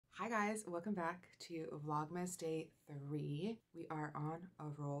Hi guys, welcome back to Vlogmas day 3. We are on a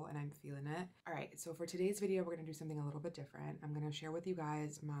roll and I'm feeling it. All right, so for today's video, we're gonna do something a little bit different. I'm gonna share with you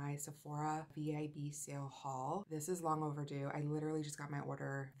guys my Sephora VIB sale haul. This is long overdue. I literally just got my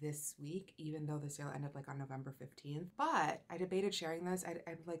order this week, even though the sale ended like on November 15th. But I debated sharing this.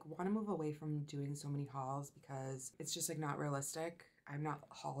 I'd like wanna move away from doing so many hauls because it's just like not realistic. I'm not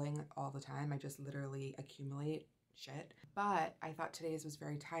hauling all the time. I just literally accumulate shit. But I thought today's was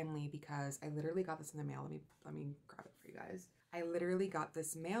very timely because I literally got this in the mail. Let me grab it for you guys. I literally got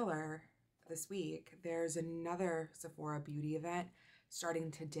this mailer this week. There's another Sephora beauty event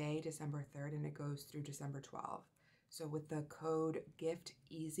starting today, December 3rd, and it goes through December 12th. So with the code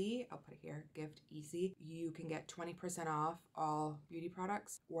GIFTEASY, I'll put it here, GIFTEASY, you can get 20% off all beauty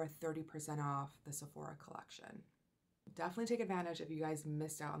products or 30% off the Sephora collection. Definitely take advantage if you guys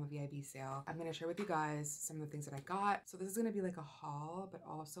missed out on the VIB sale. I'm gonna share with you guys some of the things that I got. So this is gonna be like a haul, but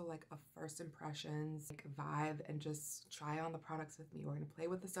also like a first impressions, like vibe, and just try on the products with me. We're gonna play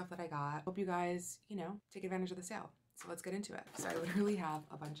with the stuff that I got. Hope you guys, you know, take advantage of the sale. So let's get into it. So I literally have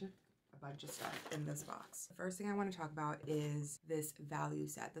a bunch of stuff in this box. The first thing I want to talk about is this value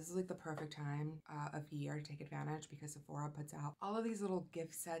set. This is like the perfect time of year to take advantage because Sephora puts out all of these little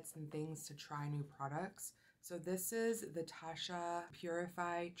gift sets and things to try new products. So this is the Tatcha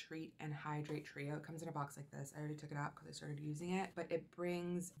Purify, Treat, and Hydrate Trio. It comes in a box like this. I already took it out because I started using it, but it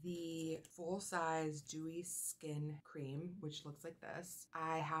brings the full-size dewy skin cream, which looks like this.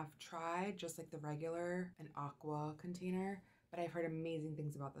 I have tried just like the regular and aqua container, but I've heard amazing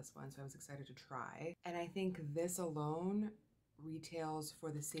things about this one, so I was excited to try. And I think this alone retails for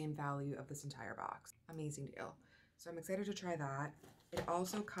the same value of this entire box. Amazing deal. So I'm excited to try that. It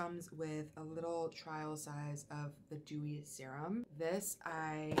also comes with a little trial size of the Dewy Serum. This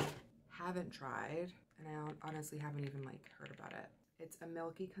I haven't tried, and I honestly haven't even like heard about it. It's a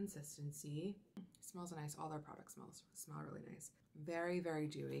milky consistency. It smells nice. All their products smell really nice. Very, very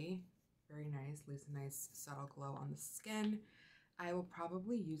dewy. Very nice. Leaves a nice subtle glow on the skin. I will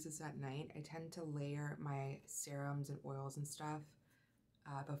probably use this at night. I tend to layer my serums and oils and stuff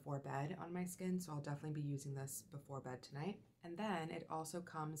before bed on my skin, so I'll definitely be using this before bed tonight. And then it also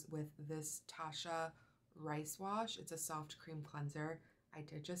comes with this Tatcha Rice Wash. It's a soft cream cleanser. I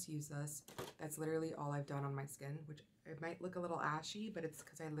did just use this. That's literally all I've done on my skin, which it might look a little ashy, but it's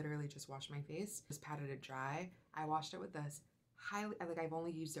because I literally just washed my face, just patted it dry. I washed it with this. I've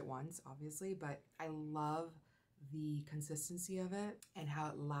only used it once, obviously, but I love the consistency of it and how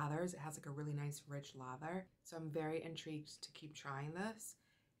it lathers. It has like a really nice rich lather. So I'm very intrigued to keep trying this.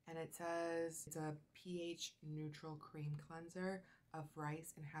 And it says it's a pH neutral cream cleanser of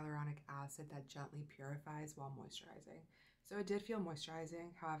rice and hyaluronic acid that gently purifies while moisturizing. So it did feel moisturizing.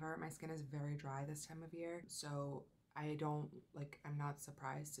 However, my skin is very dry this time of year. So I'm not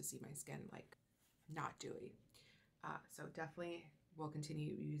surprised to see my skin like not dewy. So definitely we'll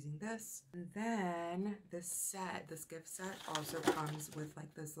continue using this. And then this gift set also comes with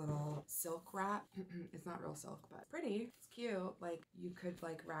like this little silk wrap. It's not real silk, but pretty. It's cute. Like you could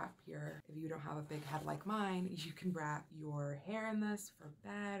like wrap if you don't have a big head like mine, you can wrap your hair in this for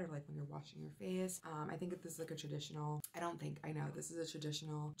bed or like when you're washing your face. I think this is like a traditional, I know this is a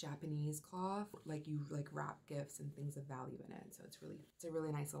traditional Japanese cloth. Like you like wrap gifts and things of value in it. So it's a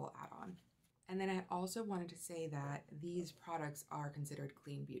really nice little add-on. And then I also wanted to say that these products are considered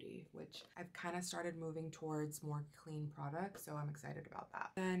clean beauty, which I've kind of started moving towards more clean products, so I'm excited about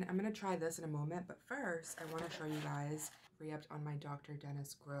that. Then I'm gonna try this in a moment, but first I want to show you guys re-upped on my Dr.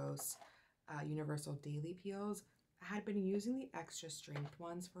 Dennis Gross Universal Daily Peels. I had been using the extra strength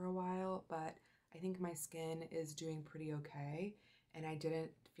ones for a while, but I think my skin is doing pretty okay, and I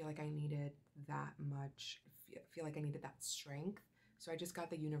didn't feel like I needed that much, feel like I needed that strength. So I just got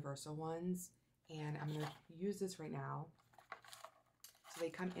the universal ones, and I'm gonna use this right now. So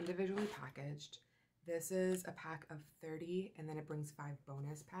they come individually packaged. This is a pack of 30, and then it brings 5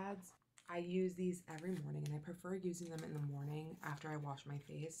 bonus pads. I use these every morning, and I prefer using them in the morning after I wash my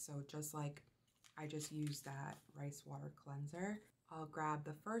face. So just like I just use that rice water cleanser. I'll grab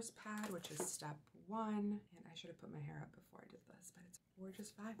the first pad, which is step 1. And I should have put my hair up before I did this, but we're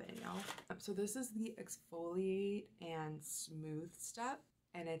just vibing, y'all. So this is the exfoliate and smooth step,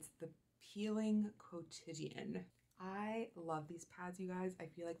 and it's the peeling quotidian. I love these pads, you guys. I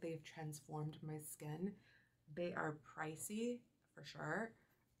feel like they have transformed my skin. They are pricey for sure.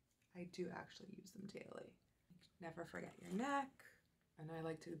 I do actually use them daily. Never forget your neck. And I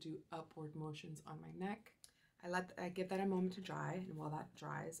like to do upward motions on my neck. I give that a moment to dry, and while that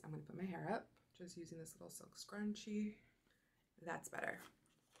dries, I'm gonna put my hair up, just using this little silk scrunchie. That's better.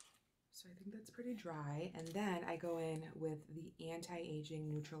 So I think that's pretty dry. And then I go in with the anti-aging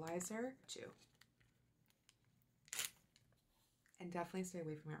neutralizer too. And definitely stay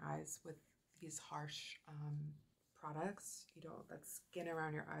away from your eyes with these harsh products. You don't, that skin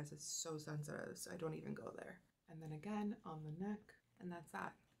around your eyes is so sensitive, so I don't even go there. And then again on the neck, and that's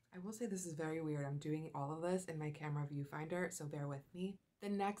that. I will say this is very weird. I'm doing all of this in my camera viewfinder, so bear with me. The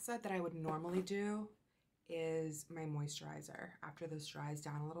next set that I would normally do is my moisturizer. After this dries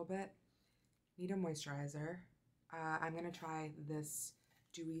down a little bit, need a moisturizer. I'm gonna try this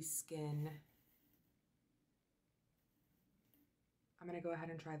Dewy Skin. I'm gonna go ahead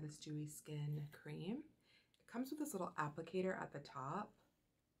and try this Dewy Skin cream. It comes with this little applicator at the top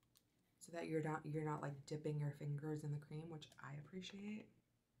so that you're not like dipping your fingers in the cream, which I appreciate.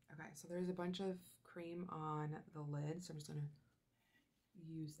 Okay, so there's a bunch of cream on the lid, so I'm just gonna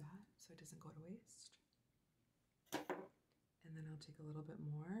use that so it doesn't go to waste. And then I'll take a little bit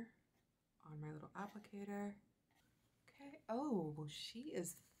more on my little applicator. Okay, oh, well, she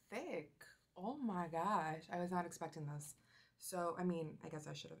is thick. Oh my gosh, I was not expecting this. So, I mean, I guess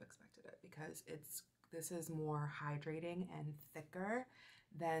I should have expected it because this is more hydrating and thicker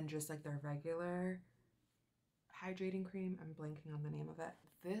than just like their regular hydrating cream. I'm blanking on the name of it.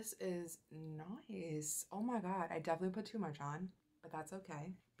 This is nice. Oh my God, I definitely put too much on, but that's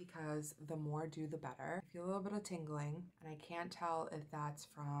okay because the more do the better. I feel a little bit of tingling and I can't tell if that's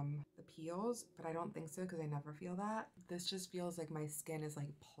from the peels, but I don't think so because I never feel that. This just feels like my skin is like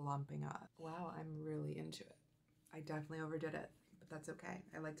plumping up. Wow, I'm really into it. I definitely overdid it, but that's okay.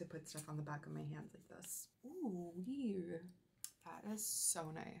 I like to put stuff on the back of my hands like this. Ooh, weird. That is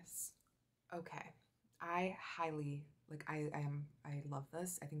so nice. Okay, I highly, like I love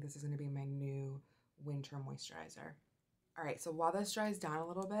this. I think this is gonna be my new winter moisturizer. All right, so while this dries down a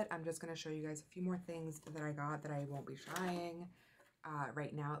little bit, I'm just gonna show you guys a few more things that I got that I won't be trying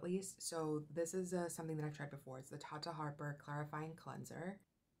right now at least. So this is something that I've tried before. It's the Tata Harper Clarifying Cleanser.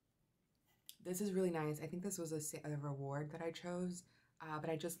 This is really nice. I think this was a reward that I chose, but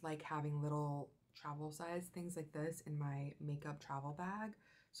I just like having little travel size things like this in my makeup travel bag.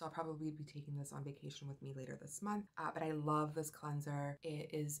 So I'll probably be taking this on vacation with me later this month. But I love this cleanser. It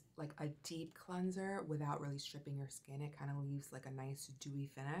is like a deep cleanser without really stripping your skin. It kind of leaves like a nice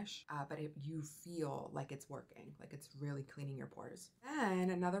dewy finish, but you feel like it's working, like it's really cleaning your pores. And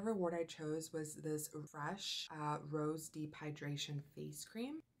another reward I chose was this Fresh Rose Deep Hydration Face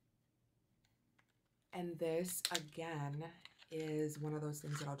Cream. And this, again, is one of those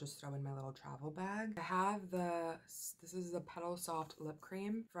things that I'll just throw in my little travel bag. I have this is the Petal Soft Lip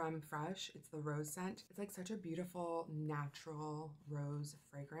Cream from Fresh. It's the rose scent. It's like such a beautiful, natural rose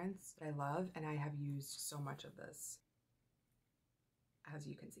fragrance that I love, and I have used so much of this, as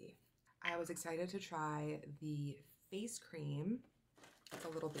you can see. I was excited to try the face cream. It's a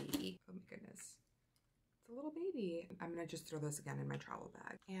little baby. Oh my goodness. A little baby. I'm gonna just throw this again in my travel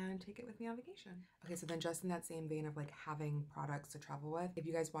bag and take it with me on vacation. Okay, so then just in that same vein of like having products to travel with, if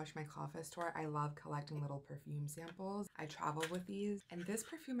you guys watch my Clawfest tour, I love collecting little perfume samples. I travel with these, and this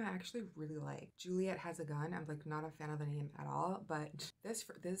perfume I actually really like. Juliet Has a Gun. I'm like not a fan of the name at all, but this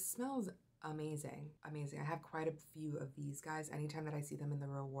smells amazing. I have quite a few of these guys. Anytime that I see them in the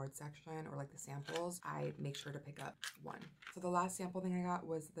reward section or like the samples, I make sure to pick up one. So the last sample thing I got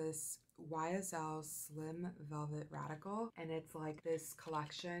was this YSL Slim Velvet Radical, and it's like this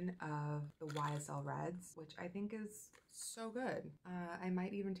collection of the YSL reds, which I think is so good. I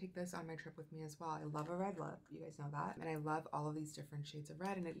might even take this on my trip with me as well. I love a red lip, you guys know that, and I love all of these different shades of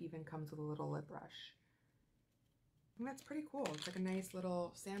red, and it even comes with a little lip brush. And that's pretty cool. It's like a nice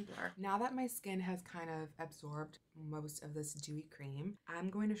little sampler. Now that my skin has kind of absorbed most of this dewy cream,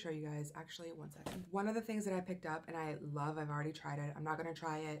 I'm going to show you guys, actually, one second. One of the things that I picked up and I love, I've already tried it. I'm not going to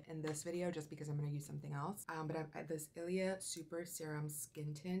try it in this video just because I'm going to use something else. But I've this Ilia Super Serum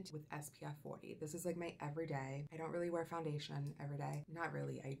Skin Tint with SPF 40. This is like my everyday. I don't really wear foundation every day. Not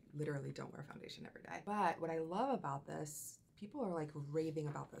really. I literally don't wear foundation every day. But what I love about this, people are like raving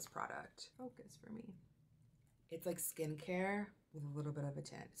about this product. Focus for me. It's like skincare with a little bit of a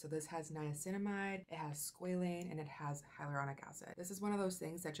tint. So this has niacinamide, it has squalane, and it has hyaluronic acid. This is one of those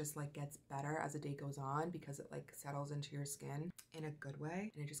things that just like gets better as the day goes on because it like settles into your skin in a good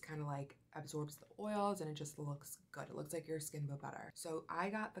way. And it just kind of like absorbs the oils and it just looks good. It looks like your skin will better. So I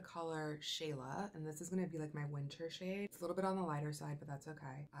got the color Shayla, and this is gonna be like my winter shade. It's a little bit on the lighter side, but that's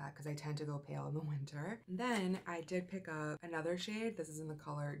okay because I tend to go pale in the winter. And then I did pick up another shade. This is in the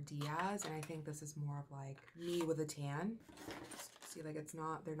color Diaz, and I think this is more of like me with a tan. See, like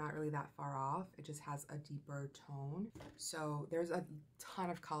they're not really that far off. It just has a deeper tone. So there's a ton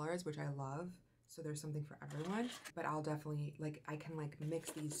of colors, which I love. so there's something for everyone. But I'll definitely, like, I can like mix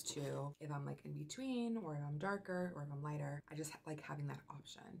these two if I'm like in between, or if I'm darker, or if I'm lighter. I just like having that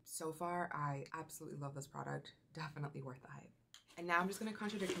option. So far, I absolutely love this product. Definitely worth the hype. And now I'm just gonna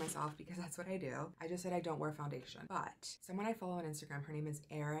contradict myself because that's what I do. I just said I don't wear foundation, but someone I follow on Instagram, her name is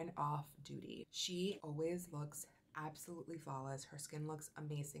Erin Off Duty. She always looks absolutely flawless. Her skin looks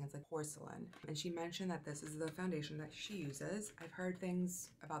amazing. It's like porcelain. And she mentioned that this is the foundation that she uses. I've heard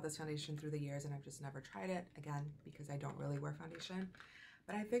things about this foundation through the years and I've just never tried it, again, because I don't really wear foundation.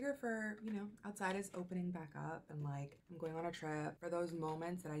 But I figure for, you know, outside is opening back up and like I'm going on a trip, for those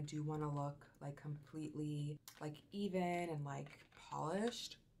moments that I do want to look like completely like even and like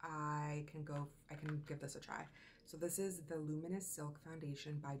polished, I can give this a try. So this is the Luminous Silk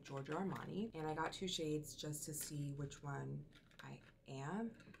Foundation by Giorgio Armani, and I got 2 shades just to see which one I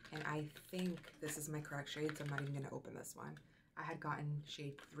am, and I think this is my correct shade, so I'm not even gonna open this one. I had gotten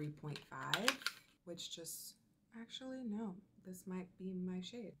shade 3.5, which just, actually no, this might be my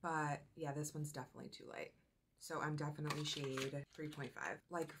shade. But yeah, this one's definitely too light. So I'm definitely shade 3.5.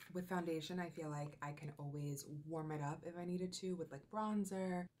 Like with foundation, I feel like I can always warm it up if I needed to with like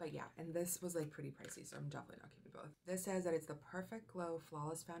bronzer. But yeah, and this was like pretty pricey, so I'm definitely not keeping both. This says that it's the Perfect Glow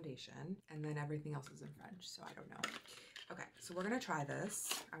Flawless Foundation, and then everything else is in French, so I don't know. Okay, so we're gonna try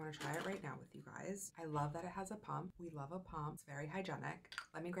this. I wanna try it right now with you guys. I love that it has a pump. We love a pump, it's very hygienic.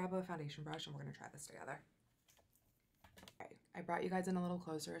 Let me grab a foundation brush and we're gonna try this together. All right, I brought you guys in a little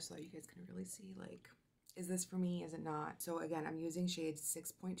closer so that you guys can really see, like, is this for me? Is it not? So again, I'm using shade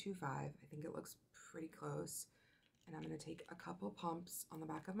 6.25. I think it looks pretty close. And I'm gonna take a couple pumps on the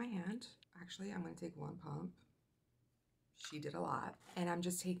back of my hand. Actually, I'm gonna take 1 pump. She did a lot. And I'm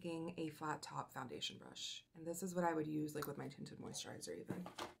just taking a flat top foundation brush. And this is what I would use like with my tinted moisturizer even.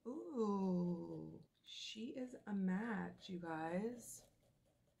 Ooh, she is a match, you guys.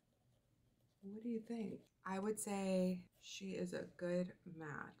 What do you think? I would say she is a good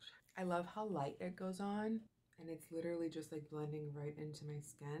match. I love how light it goes on, and it's literally just like blending right into my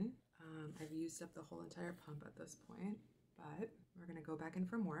skin. I've used up the whole entire pump at this point, but we're gonna go back in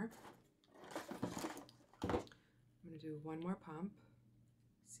for more. I'm gonna do 1 more pump.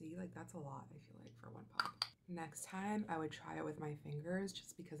 See, like that's a lot, I feel like, for 1 pump. Next time, I would try it with my fingers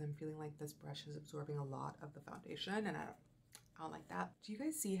just because I'm feeling like this brush is absorbing a lot of the foundation, and I don't like that. Do you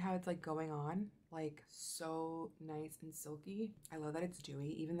guys see how it's like going on? Like so nice and silky. I love that it's dewy,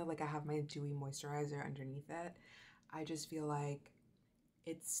 even though like I have my dewy moisturizer underneath it. I just feel like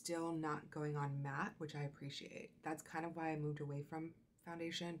it's still not going on matte, which I appreciate. That's kind of why I moved away from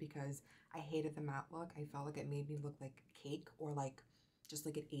foundation, because I hated the matte look. I felt like it made me look like cake, or like just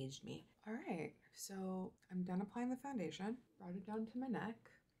like it aged me. All right, so I'm done applying the foundation. Brought it down to my neck.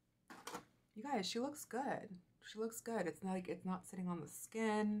 You guys, she looks good. She looks good. It's not like it's not sitting on the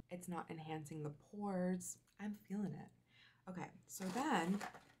skin. It's not enhancing the pores. I'm feeling it. Okay, so then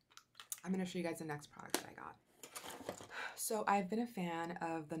I'm gonna show you guys the next product that I got. So I've been a fan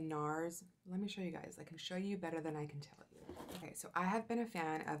of the NARS. Let me show you guys. I can show you better than I can tell you. Okay, so I have been a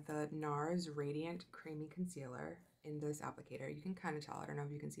fan of the NARS Radiant Creamy Concealer in this applicator. You can kind of tell. I don't know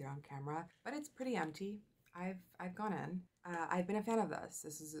if you can see it on camera, but it's pretty empty. I've gone in. I've been a fan of this.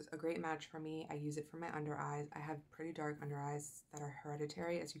 This is a great match for me. I use it for my under eyes. I have pretty dark under eyes that are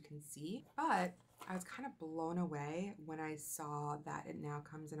hereditary, as you can see, but I was kind of blown away when I saw that it now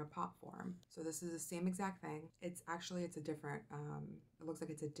comes in a pot form. So this is the same exact thing. It's a different, it looks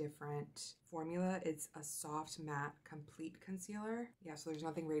like it's a different formula. It's a soft matte complete concealer. Yeah, so there's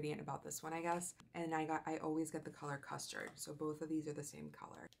nothing radiant about this one, I guess. And I always get the color custard. So both of these are the same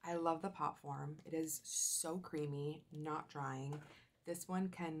color. I love the pot form. It is so creamy, not drying. This one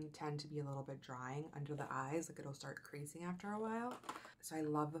can tend to be a little bit drying under the eyes, like it'll start creasing after a while. So I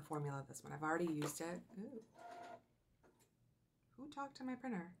love the formula of this one. I've already used it. Ooh. Who talked to my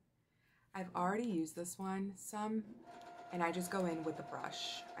printer? I've already used this one some, and I just go in with the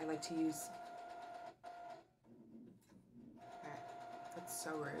brush. I like to use, okay, that's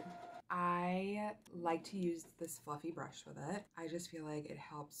so rude. I like to use this fluffy brush with it. I just feel like it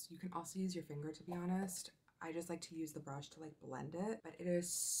helps. You can also use your finger, to be honest. I just like to use the brush to like blend it, but it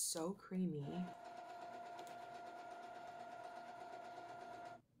is so creamy.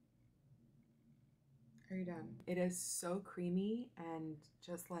 Are you done? It is so creamy and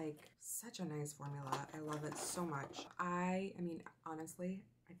just like such a nice formula. I love it so much. I mean, honestly,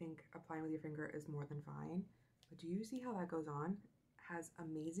 I think applying with your finger is more than fine. But do you see how that goes on? It has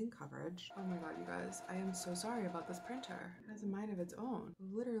amazing coverage. Oh my god, you guys, I am so sorry about this printer. It has a mind of its own.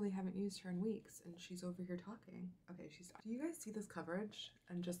 Literally haven't used her in weeks and she's over here talking. Okay, she's done. Do you guys see this coverage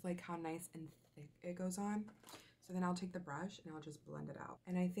and just like how nice and thick it goes on? So then I'll take the brush and I'll just blend it out.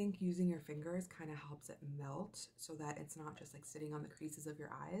 And I think using your fingers kind of helps it melt so that it's not just like sitting on the creases of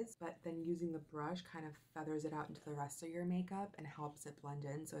your eyes, but then using the brush kind of feathers it out into the rest of your makeup and helps it blend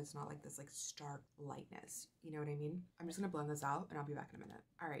in so it's not like this like stark lightness. You know what I mean? I'm just gonna blend this out and I'll be back in a minute.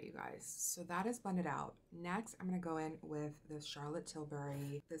 All right, you guys, so that is blended out. Next, I'm gonna go in with this Charlotte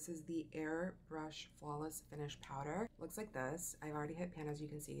Tilbury. This is the Airbrush Flawless Finish Powder. Looks like this. I've already hit pan, as you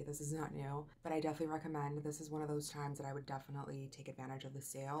can see. This is not new, but I definitely recommend. This is one of those times that I would definitely take advantage of the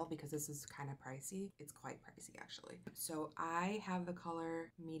sale because this is kind of pricey. It's quite pricey actually. So I have the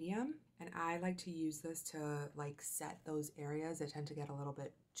color medium and I like to use this to like set those areas that tend to get a little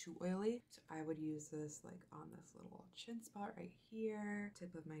bit too oily. So I would use this like on this little chin spot right here,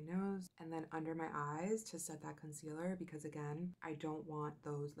 tip of my nose, and then under my eyes to set that concealer because again, I don't want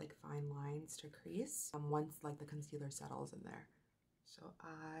those like fine lines to crease once like the concealer settles in there. So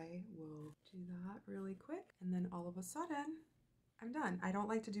I will do that really quick and then all of a sudden I'm done. I don't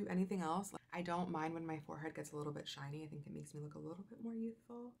like to do anything else. I don't mind when my forehead gets a little bit shiny. I think it makes me look a little bit more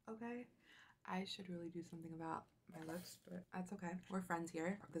youthful, okay? I should really do something about my lips, but that's okay. We're friends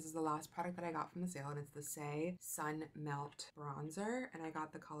here. This is the last product that I got from the sale and it's the Say Sun Melt Bronzer and I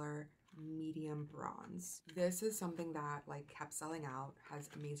got the color medium bronze. This is something that like kept selling out, has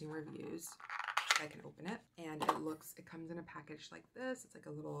amazing reviews. I can open it and it comes in a package like this. It's like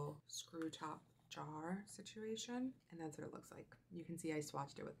a little screw top jar situation and that's what it looks like. You can see I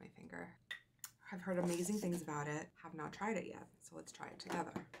swatched it with my finger. I've heard amazing things about it, have not tried it yet, so let's try it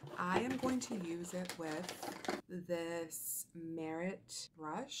together. I am going to use it with this Merit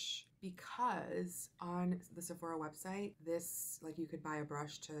brush because on the Sephora website, this, like you could buy a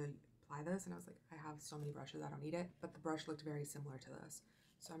brush to apply this and I was like, I have so many brushes, I don't need it, but the brush looked very similar to this.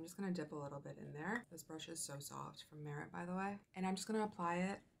 So I'm just gonna dip a little bit in there. This brush is so soft from Merit, by the way. And I'm just gonna apply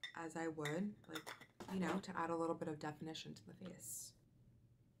it as I would, like, you know, to add a little bit of definition to the face.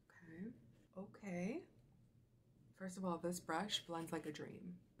 Okay. Okay. First of all, this brush blends like a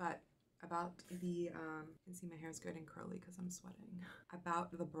dream, but about the, you can see my hair is good and curly because I'm sweating.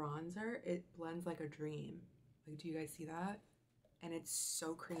 About the bronzer, it blends like a dream. Like, do you guys see that? And it's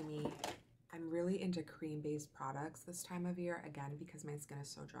so creamy. I'm really into cream-based products this time of year, again, because my skin is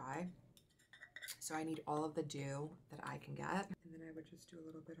so dry. So I need all of the dew that I can get. And then I would just do a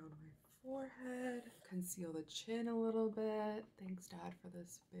little bit on my forehead, conceal the chin a little bit. Thanks, Dad, for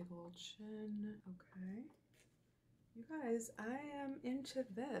this big old chin. Okay. You guys, I am into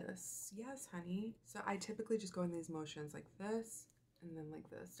this. Yes, honey. So I typically just go in these motions like this, and then like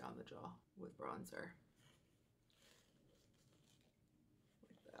this down the jaw with bronzer.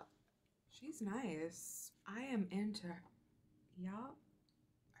 She's nice. I am into, yeah.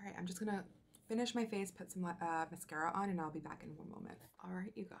 All right, I'm just gonna finish my face, put some mascara on, and I'll be back in one moment. All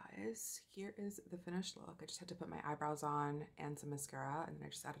right, you guys, here is the finished look. I just had to put my eyebrows on and some mascara, and then I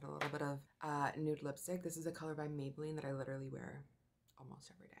just added a little bit of nude lipstick. This is a color by Maybelline that I literally wear almost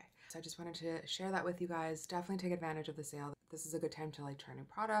every day. So I just wanted to share that with you guys. Definitely take advantage of the sale. This is a good time to like try new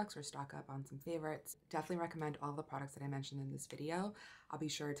products or stock up on some favorites. Definitely recommend all the products that I mentioned in this video. I'll be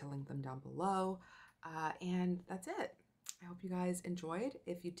sure to link them down below. And that's it. I hope you guys enjoyed.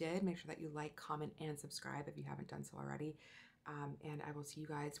 If you did, make sure that you like, comment, and subscribe if you haven't done so already. And I will see you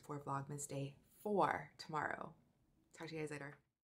guys for Vlogmas Day 4 tomorrow. Talk to you guys later.